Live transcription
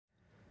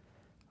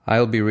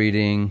I'll be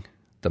reading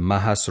the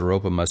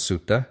Mahasaropama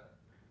Sutta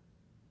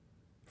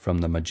from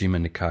the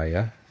Majjhima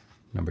Nikaya,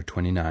 number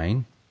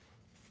 29.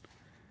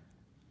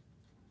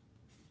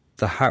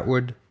 The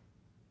Heartwood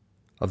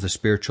of the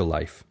Spiritual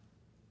Life.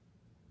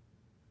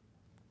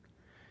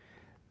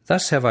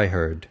 Thus have I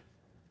heard.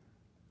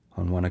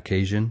 On one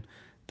occasion,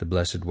 the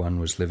Blessed One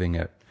was living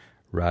at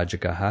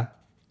Rajagaha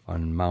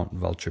on Mount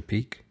Vulture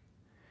Peak.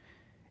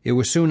 It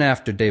was soon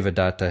after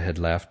Devadatta had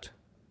left.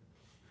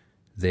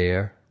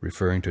 There,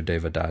 referring to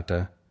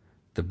Devadatta,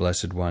 the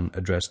Blessed One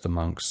addressed the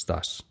monks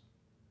thus.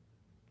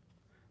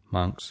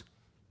 Monks,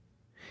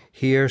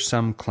 here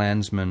some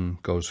clansman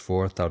goes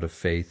forth out of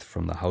faith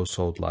from the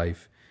household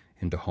life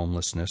into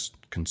homelessness,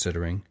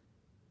 considering,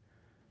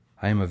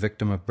 I am a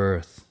victim of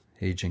birth,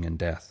 aging, and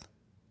death,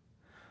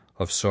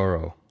 of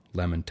sorrow,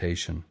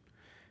 lamentation,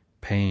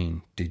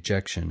 pain,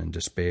 dejection, and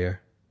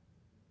despair.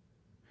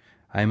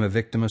 I am a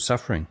victim of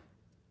suffering,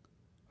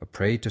 a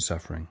prey to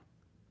suffering.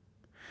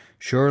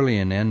 Surely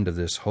an end of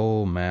this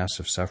whole mass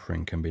of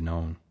suffering can be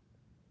known.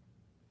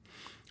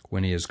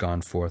 When he has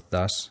gone forth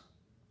thus,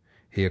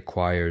 he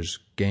acquires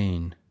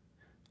gain,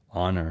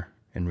 honor,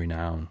 and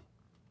renown.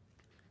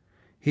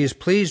 He is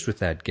pleased with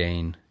that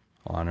gain,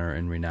 honor,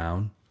 and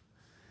renown,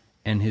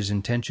 and his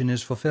intention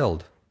is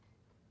fulfilled.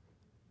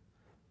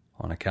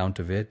 On account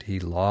of it, he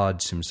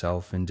lauds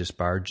himself and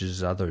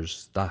disparages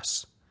others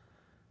thus.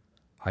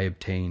 I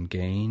obtain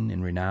gain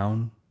and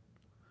renown,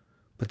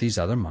 but these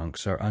other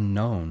monks are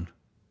unknown,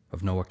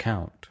 of no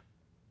account.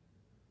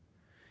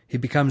 He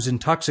becomes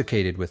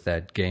intoxicated with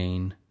that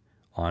gain,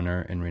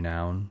 honor, and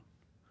renown,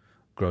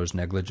 grows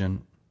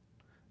negligent,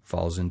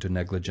 falls into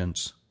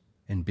negligence,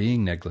 and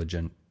being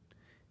negligent,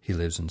 he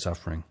lives in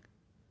suffering.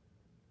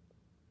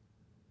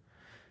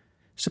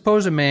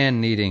 Suppose a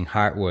man needing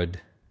heartwood,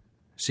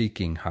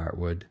 seeking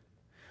heartwood,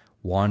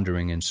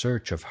 wandering in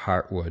search of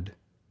heartwood,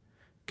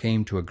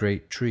 came to a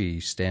great tree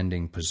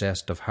standing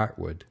possessed of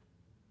heartwood.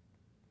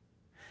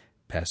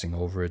 Passing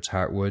over its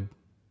heartwood,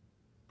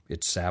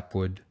 its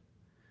sapwood,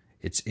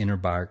 its inner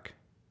bark,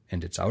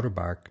 and its outer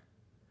bark,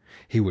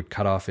 he would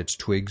cut off its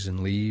twigs and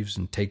leaves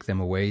and take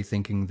them away,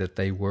 thinking that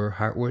they were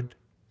heartwood.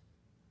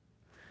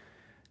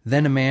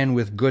 Then a man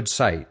with good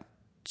sight,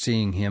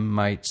 seeing him,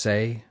 might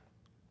say,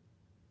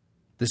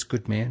 this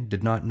good man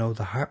did not know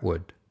the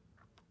heartwood,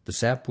 the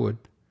sapwood,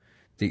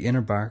 the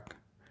inner bark,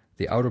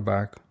 the outer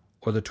bark,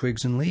 or the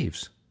twigs and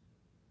leaves.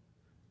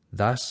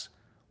 Thus,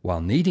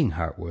 while needing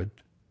heartwood,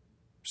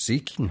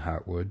 seeking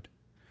heartwood,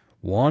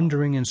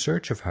 wandering in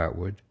search of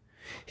heartwood,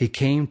 he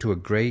came to a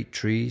great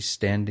tree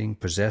standing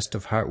possessed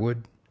of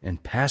heartwood,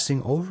 and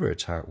passing over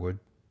its heartwood,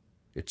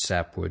 its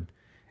sapwood,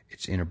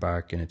 its inner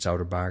bark, and its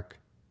outer bark,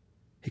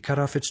 he cut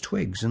off its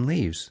twigs and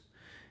leaves,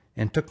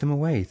 and took them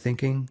away,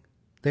 thinking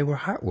they were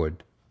heartwood.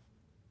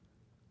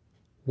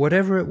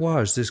 Whatever it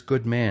was this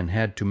good man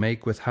had to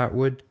make with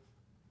heartwood,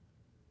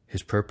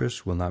 his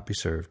purpose will not be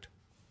served.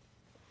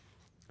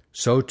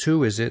 So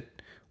too is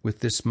it with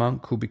this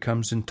monk who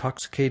becomes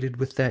intoxicated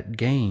with that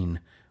gain,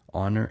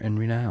 honor, and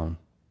renown.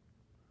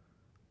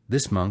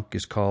 This monk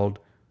is called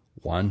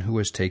one who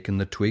has taken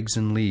the twigs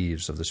and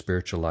leaves of the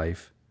spiritual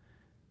life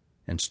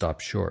and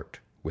stopped short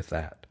with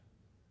that.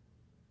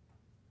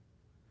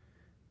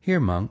 Here,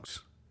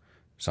 monks,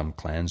 some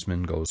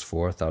clansman goes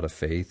forth out of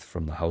faith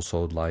from the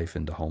household life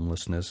into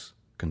homelessness,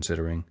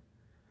 considering,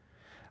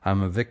 I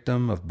am a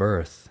victim of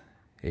birth,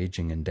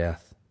 aging, and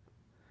death,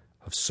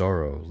 of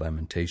sorrow,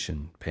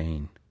 lamentation,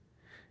 pain,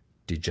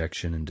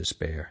 dejection, and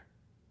despair.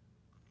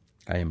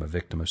 I am a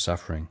victim of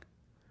suffering,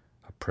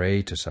 a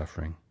prey to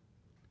suffering.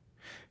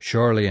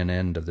 Surely an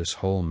end of this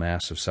whole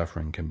mass of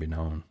suffering can be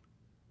known.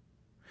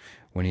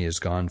 When he has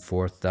gone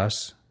forth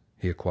thus,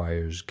 he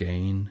acquires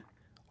gain,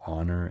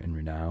 honor, and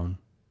renown.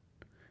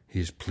 He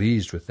is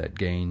pleased with that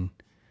gain,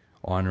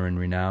 honor, and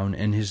renown,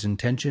 and his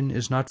intention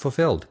is not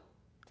fulfilled.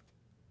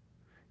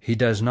 He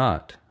does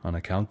not, on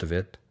account of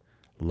it,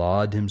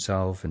 laud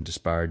himself and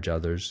disparage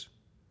others.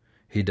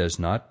 He does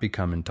not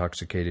become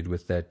intoxicated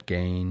with that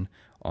gain,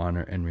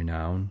 honor, and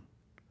renown.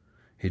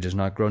 He does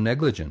not grow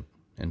negligent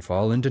and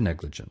fall into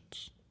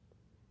negligence.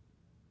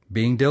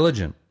 Being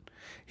diligent,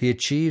 he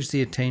achieves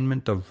the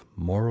attainment of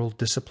moral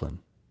discipline.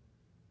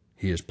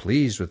 He is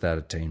pleased with that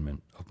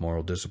attainment of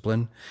moral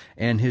discipline,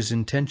 and his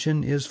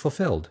intention is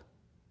fulfilled.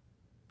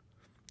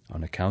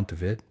 On account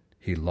of it,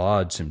 he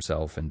lauds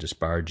himself and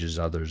disparages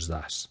others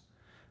thus,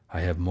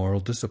 I have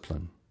moral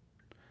discipline.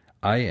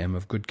 I am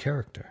of good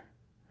character.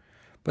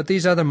 But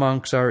these other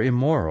monks are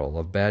immoral,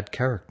 of bad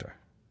character.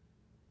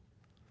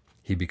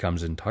 He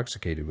becomes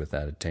intoxicated with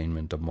that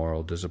attainment of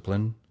moral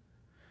discipline,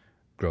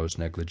 grows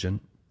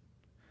negligent,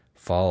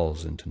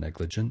 falls into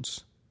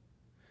negligence,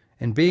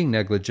 and being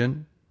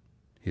negligent,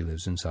 he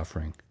lives in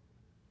suffering.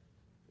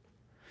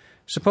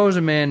 Suppose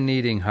a man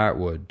needing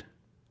heartwood,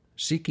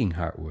 seeking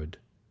heartwood,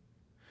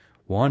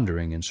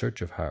 wandering in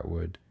search of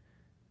heartwood,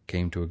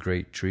 came to a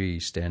great tree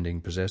standing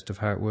possessed of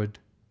heartwood,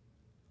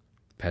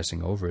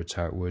 passing over its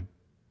heartwood,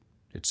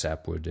 its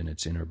sapwood, and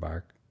its inner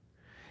bark.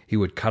 He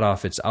would cut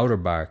off its outer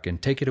bark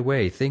and take it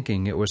away,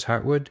 thinking it was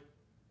heartwood.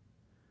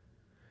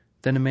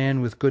 Then a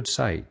man with good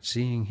sight,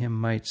 seeing him,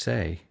 might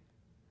say,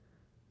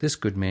 "This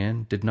good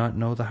man did not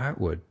know the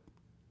heartwood,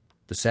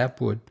 the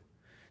sapwood,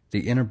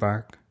 the inner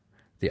bark,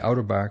 the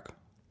outer bark,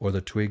 or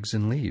the twigs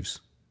and leaves."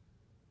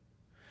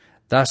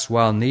 Thus,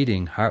 while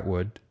needing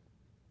heartwood,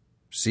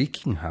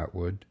 seeking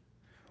heartwood,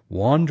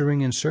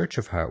 wandering in search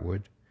of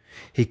heartwood,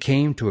 he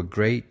came to a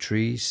great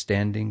tree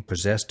standing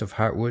possessed of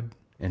heartwood,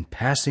 and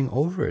passing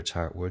over its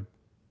heartwood,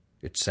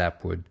 its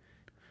sapwood,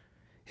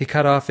 he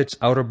cut off its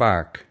outer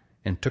bark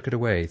and took it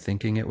away,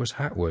 thinking it was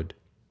heartwood.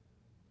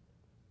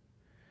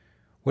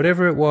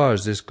 Whatever it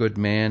was this good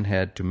man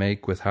had to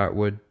make with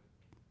heartwood,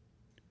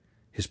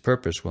 his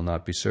purpose will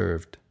not be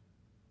served.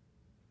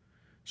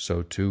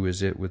 So too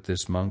is it with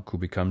this monk who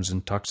becomes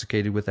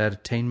intoxicated with that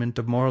attainment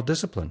of moral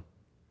discipline.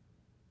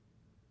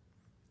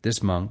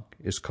 This monk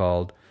is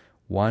called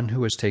one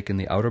who has taken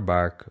the outer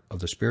bark of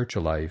the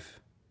spiritual life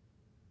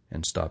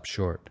and stopped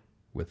short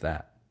with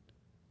that.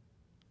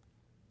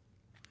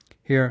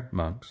 Here,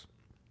 monks,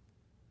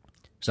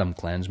 some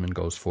clansman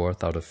goes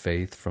forth out of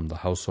faith from the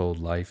household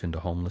life into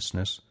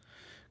homelessness,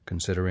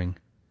 considering,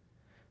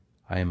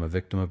 "I am a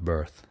victim of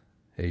birth,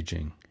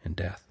 aging, and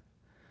death,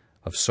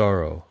 of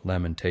sorrow,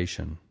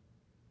 lamentation,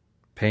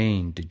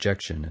 pain,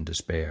 dejection, and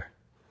despair.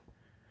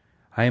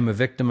 I am a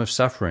victim of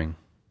suffering,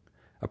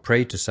 a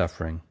prey to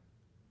suffering.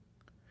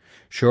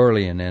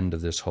 Surely an end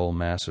of this whole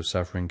mass of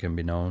suffering can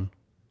be known.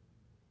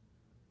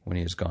 When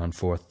he has gone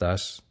forth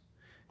thus,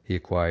 he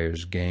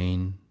acquires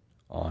gain,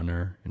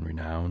 honor, and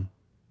renown.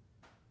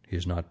 He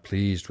is not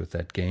pleased with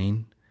that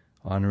gain,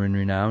 honor, and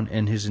renown,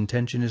 and his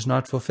intention is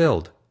not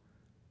fulfilled.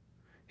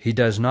 He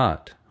does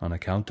not, on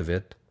account of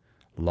it,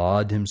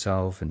 laud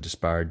himself and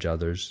disparage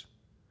others.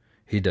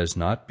 He does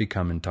not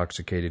become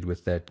intoxicated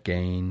with that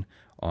gain,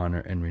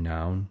 honor, and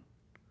renown.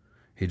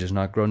 He does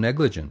not grow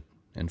negligent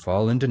and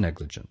fall into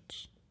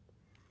negligence.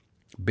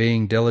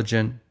 Being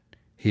diligent,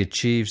 he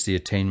achieves the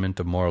attainment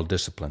of moral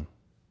discipline.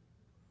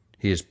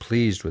 He is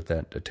pleased with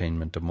that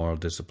attainment of moral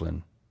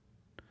discipline.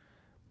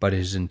 But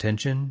his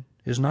intention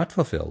is not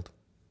fulfilled.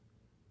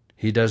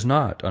 He does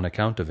not, on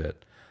account of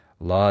it,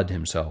 laud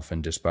himself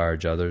and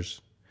disparage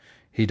others.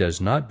 He does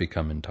not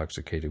become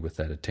intoxicated with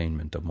that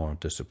attainment of moral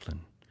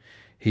discipline.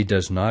 He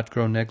does not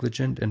grow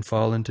negligent and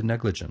fall into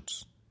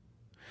negligence.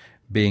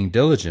 Being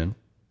diligent,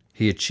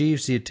 he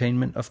achieves the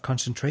attainment of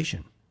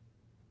concentration.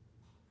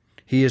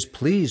 He is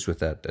pleased with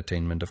that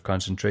attainment of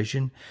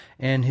concentration,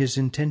 and his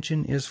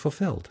intention is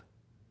fulfilled.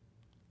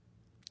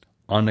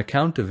 On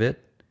account of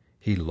it,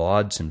 he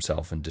lauds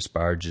himself and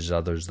disparages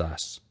others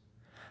thus: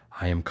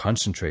 "I am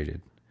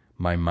concentrated,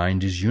 my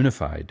mind is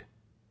unified."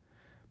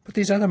 But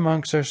these other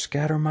monks are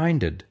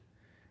scatter-minded,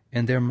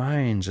 and their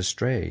minds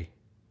astray.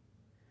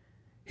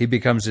 He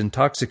becomes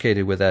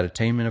intoxicated with that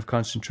attainment of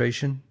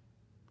concentration,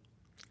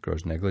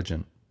 grows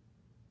negligent,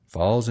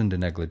 falls into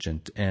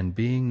negligence, and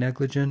being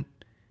negligent,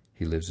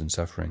 he lives in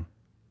suffering.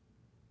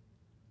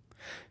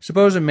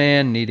 Suppose a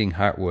man needing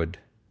heartwood,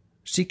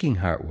 seeking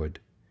heartwood,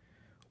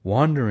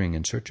 wandering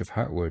in search of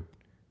heartwood,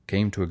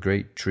 came to a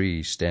great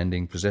tree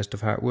standing possessed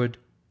of heartwood.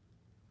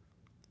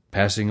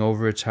 Passing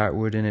over its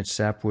heartwood and its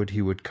sapwood,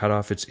 he would cut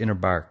off its inner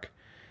bark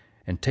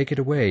and take it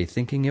away,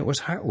 thinking it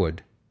was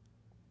heartwood.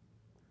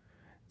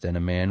 Then a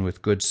man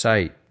with good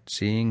sight,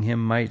 seeing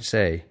him, might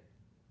say,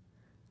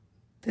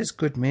 "This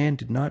good man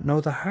did not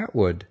know the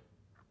heartwood,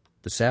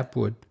 the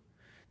sapwood,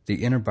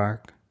 the inner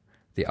bark,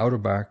 the outer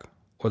bark,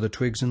 or the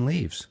twigs and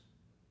leaves."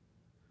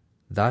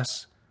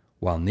 Thus,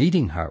 while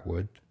needing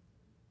heartwood,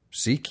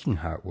 seeking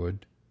heartwood,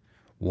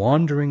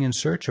 wandering in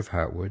search of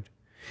heartwood,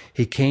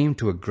 he came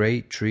to a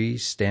great tree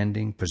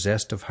standing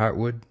possessed of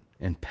heartwood,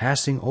 and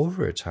passing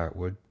over its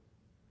heartwood,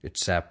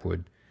 its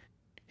sapwood,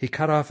 he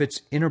cut off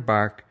its inner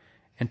bark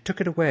and took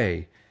it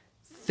away,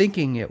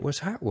 thinking it was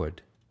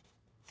heartwood.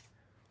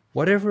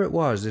 Whatever it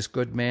was this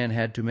good man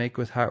had to make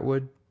with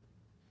heartwood,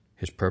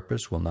 his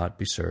purpose will not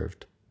be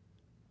served.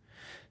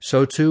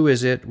 So too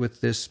is it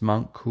with this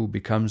monk who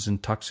becomes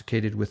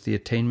intoxicated with the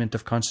attainment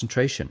of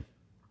concentration.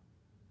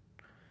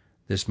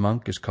 This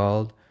monk is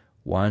called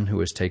one who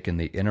has taken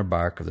the inner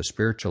bark of the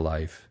spiritual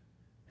life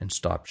and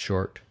stopped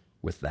short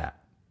with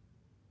that.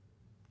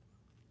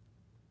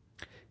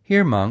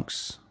 Here,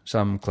 monks,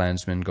 some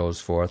clansman goes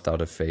forth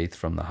out of faith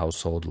from the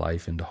household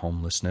life into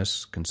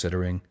homelessness,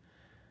 considering,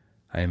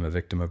 "I am a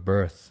victim of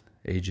birth,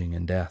 aging,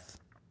 and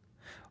death,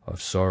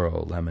 of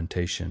sorrow,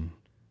 lamentation,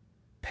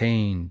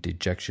 pain,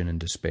 dejection, and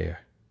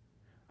despair.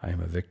 I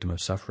am a victim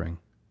of suffering,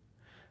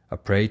 a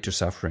prey to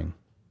suffering.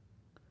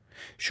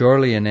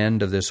 Surely an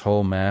end of this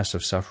whole mass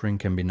of suffering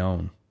can be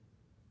known.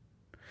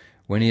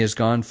 When he has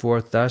gone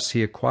forth thus,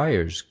 he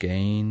acquires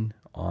gain,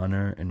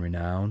 honor, and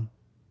renown.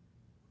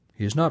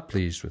 He is not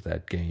pleased with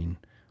that gain,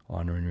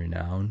 honor, and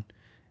renown,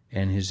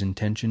 and his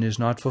intention is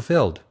not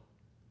fulfilled.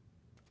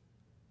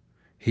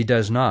 He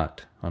does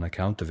not, on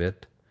account of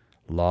it,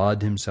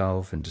 laud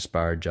himself and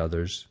disparage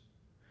others.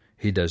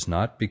 He does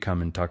not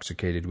become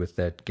intoxicated with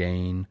that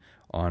gain,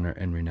 honor,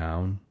 and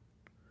renown.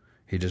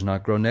 He does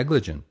not grow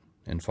negligent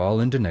and fall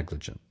into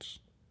negligence.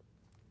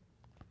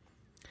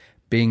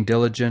 Being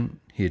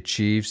diligent, he he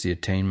achieves the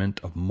attainment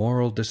of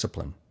moral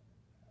discipline.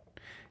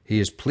 He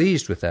is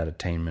pleased with that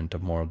attainment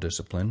of moral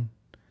discipline,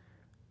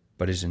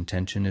 but his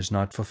intention is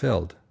not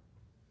fulfilled.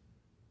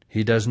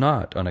 He does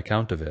not, on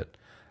account of it,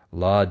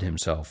 laud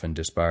himself and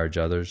disparage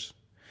others.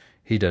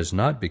 He does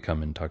not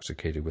become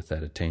intoxicated with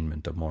that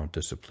attainment of moral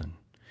discipline.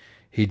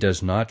 He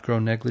does not grow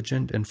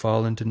negligent and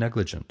fall into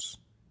negligence.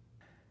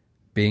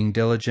 Being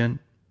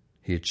diligent,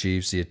 he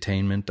achieves the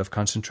attainment of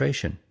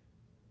concentration.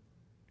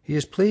 He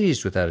is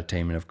pleased with that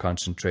attainment of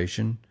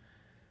concentration,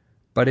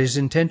 but his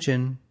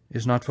intention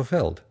is not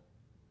fulfilled.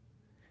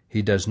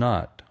 He does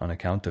not, on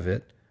account of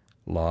it,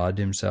 laud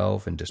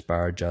himself and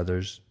disparage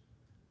others.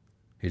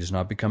 He does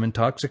not become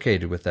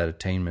intoxicated with that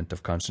attainment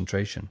of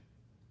concentration.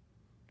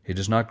 He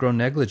does not grow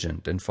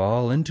negligent and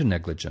fall into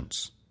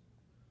negligence.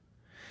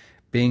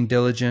 Being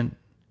diligent,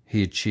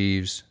 he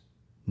achieves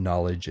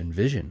knowledge and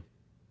vision.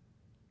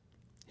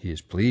 He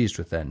is pleased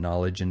with that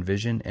knowledge and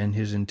vision, and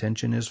his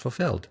intention is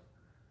fulfilled.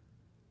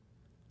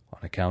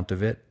 On account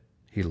of it,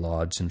 he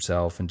lauds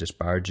himself and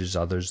disparages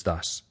others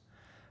thus: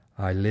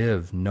 I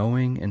live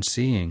knowing and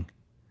seeing,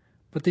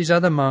 but these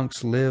other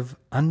monks live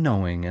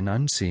unknowing and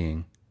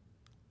unseeing.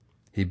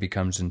 He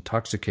becomes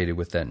intoxicated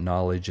with that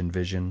knowledge and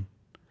vision,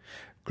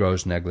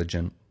 grows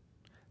negligent,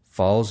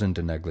 falls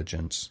into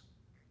negligence,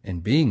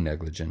 and being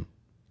negligent,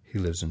 he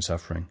lives in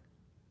suffering.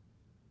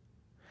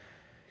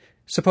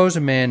 Suppose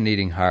a man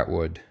needing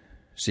heartwood,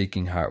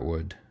 seeking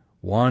heartwood,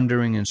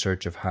 wandering in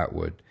search of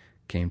heartwood,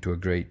 came to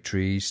a great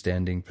tree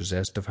standing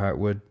possessed of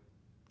heartwood.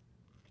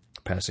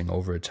 Passing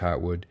over its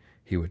heartwood,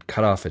 he would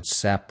cut off its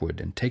sapwood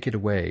and take it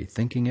away,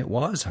 thinking it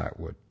was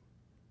heartwood.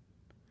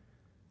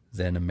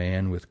 Then a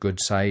man with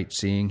good sight,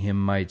 seeing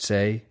him, might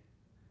say,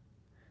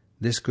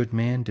 This good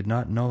man did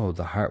not know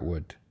the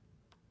heartwood,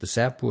 the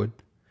sapwood,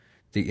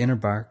 the inner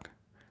bark,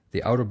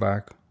 the outer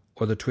bark,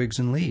 or the twigs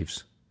and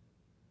leaves.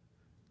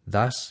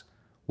 Thus,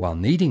 while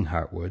needing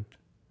heartwood,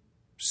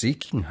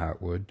 seeking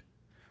heartwood,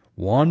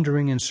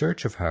 wandering in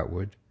search of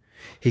heartwood,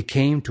 he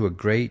came to a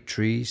great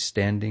tree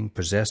standing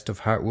possessed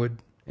of heartwood,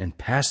 and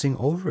passing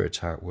over its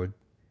heartwood,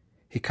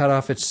 he cut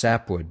off its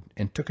sapwood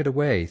and took it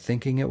away,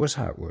 thinking it was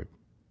heartwood.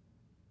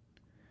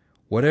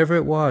 Whatever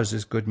it was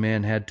this good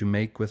man had to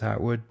make with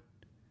heartwood,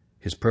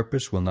 his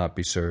purpose will not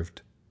be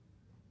served.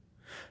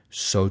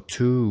 So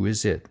too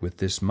is it with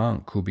this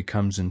monk who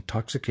becomes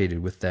intoxicated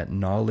with that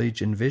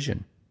knowledge and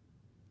vision.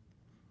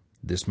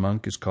 This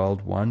monk is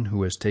called one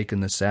who has taken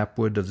the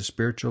sapwood of the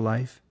spiritual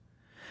life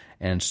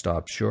and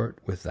stopped short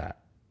with that.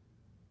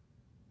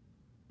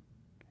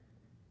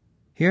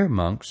 Here,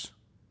 monks,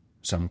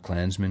 some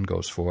clansman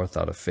goes forth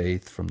out of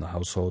faith from the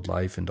household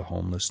life into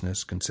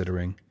homelessness,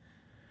 considering,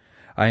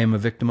 I am a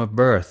victim of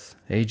birth,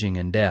 aging,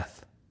 and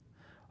death,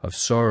 of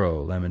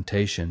sorrow,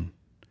 lamentation,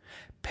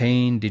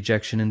 pain,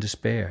 dejection, and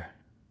despair.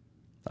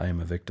 I am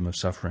a victim of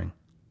suffering,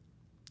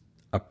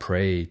 a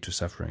prey to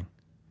suffering.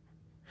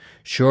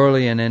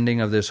 Surely an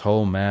ending of this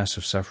whole mass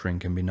of suffering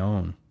can be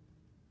known.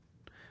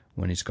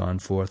 When he's gone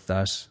forth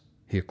thus,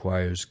 he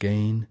acquires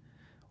gain,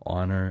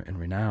 honor, and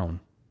renown.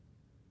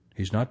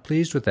 He's not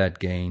pleased with that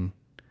gain,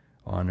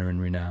 honor, and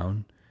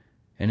renown,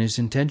 and his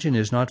intention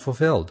is not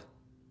fulfilled.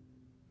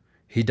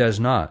 He does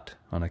not,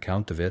 on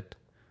account of it,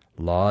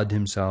 laud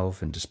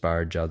himself and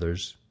disparage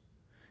others.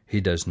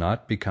 He does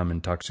not become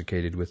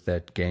intoxicated with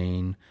that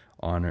gain,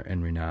 honor,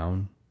 and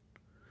renown.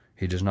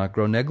 He does not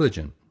grow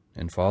negligent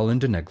and fall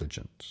into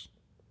negligence.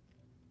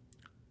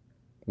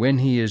 When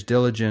he is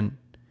diligent,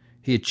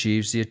 he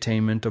achieves the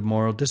attainment of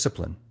moral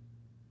discipline.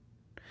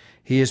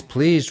 He is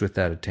pleased with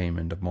that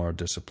attainment of moral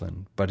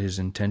discipline, but his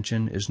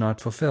intention is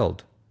not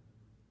fulfilled.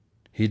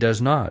 He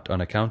does not,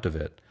 on account of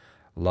it,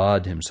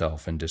 laud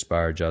himself and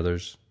disparage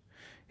others.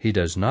 He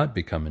does not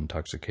become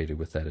intoxicated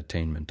with that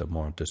attainment of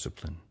moral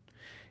discipline.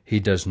 He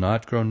does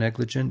not grow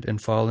negligent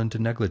and fall into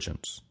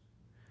negligence.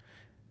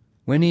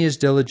 When he is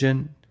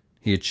diligent,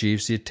 he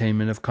achieves the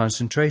attainment of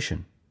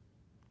concentration.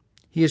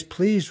 He is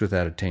pleased with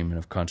that attainment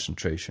of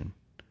concentration,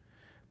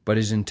 but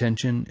his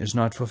intention is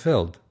not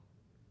fulfilled.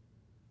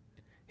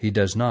 He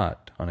does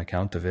not, on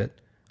account of it,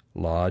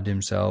 laud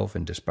himself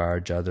and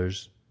disparage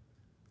others.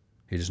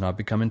 He does not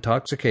become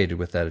intoxicated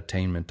with that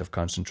attainment of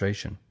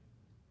concentration.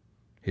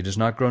 He does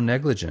not grow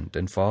negligent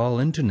and fall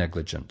into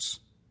negligence.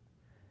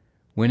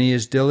 When he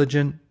is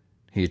diligent,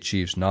 he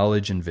achieves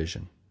knowledge and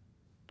vision.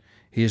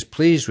 He is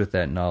pleased with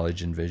that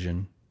knowledge and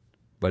vision,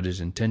 but his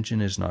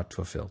intention is not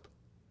fulfilled.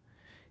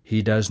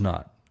 He does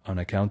not, on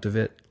account of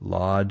it,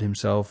 laud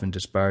himself and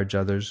disparage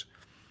others.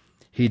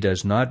 He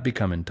does not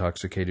become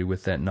intoxicated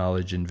with that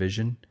knowledge and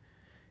vision.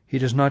 He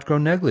does not grow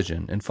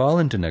negligent and fall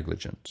into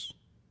negligence.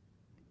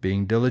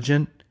 Being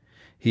diligent,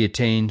 he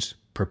attains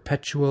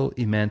perpetual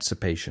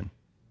emancipation,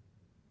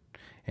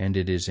 and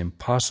it is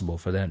impossible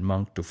for that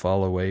monk to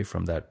fall away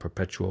from that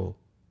perpetual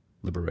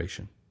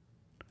liberation.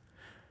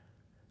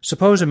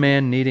 Suppose a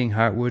man needing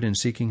heartwood and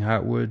seeking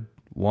heartwood,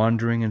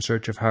 wandering in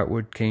search of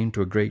heartwood, came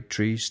to a great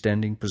tree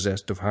standing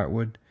possessed of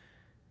heartwood,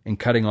 and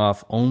cutting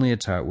off only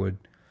its heartwood,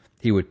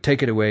 he would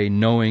take it away,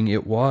 knowing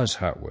it was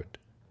heartwood.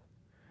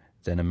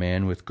 Then a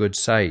man with good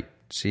sight,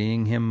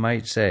 seeing him,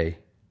 might say,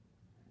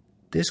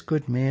 This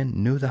good man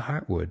knew the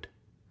heartwood,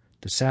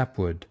 the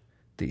sapwood,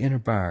 the inner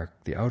bark,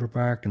 the outer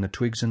bark, and the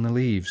twigs and the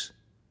leaves.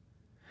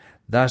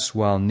 Thus,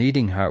 while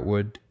needing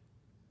heartwood,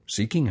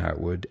 seeking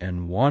heartwood,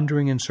 and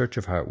wandering in search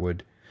of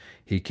heartwood,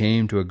 he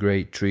came to a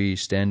great tree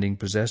standing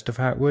possessed of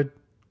heartwood,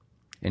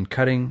 and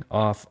cutting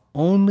off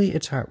only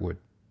its heartwood,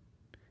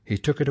 he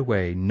took it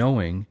away,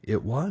 knowing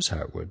it was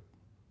heartwood.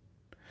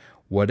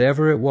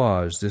 Whatever it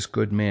was this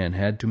good man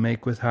had to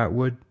make with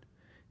heartwood,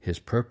 his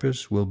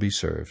purpose will be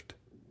served.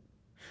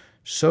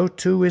 So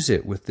too is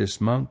it with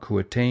this monk who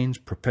attains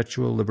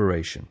perpetual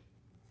liberation.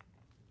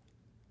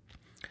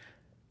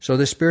 So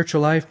the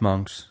spiritual life,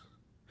 monks,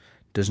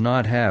 does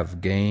not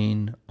have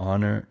gain,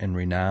 honor, and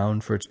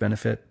renown for its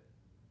benefit,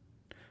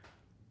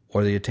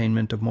 or the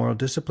attainment of moral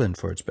discipline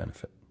for its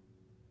benefit,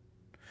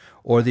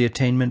 or the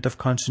attainment of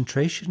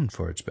concentration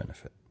for its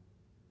benefit,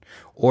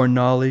 or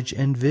knowledge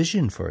and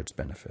vision for its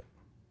benefit.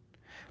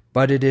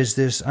 But it is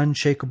this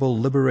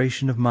unshakable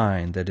liberation of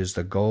mind that is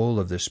the goal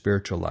of the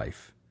spiritual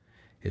life,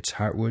 its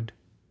heartwood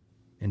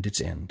and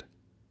its end.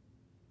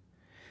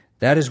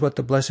 That is what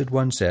the Blessed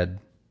One said.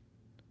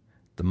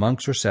 The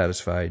monks were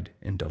satisfied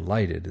and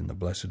delighted in the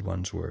Blessed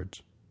One's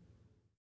words.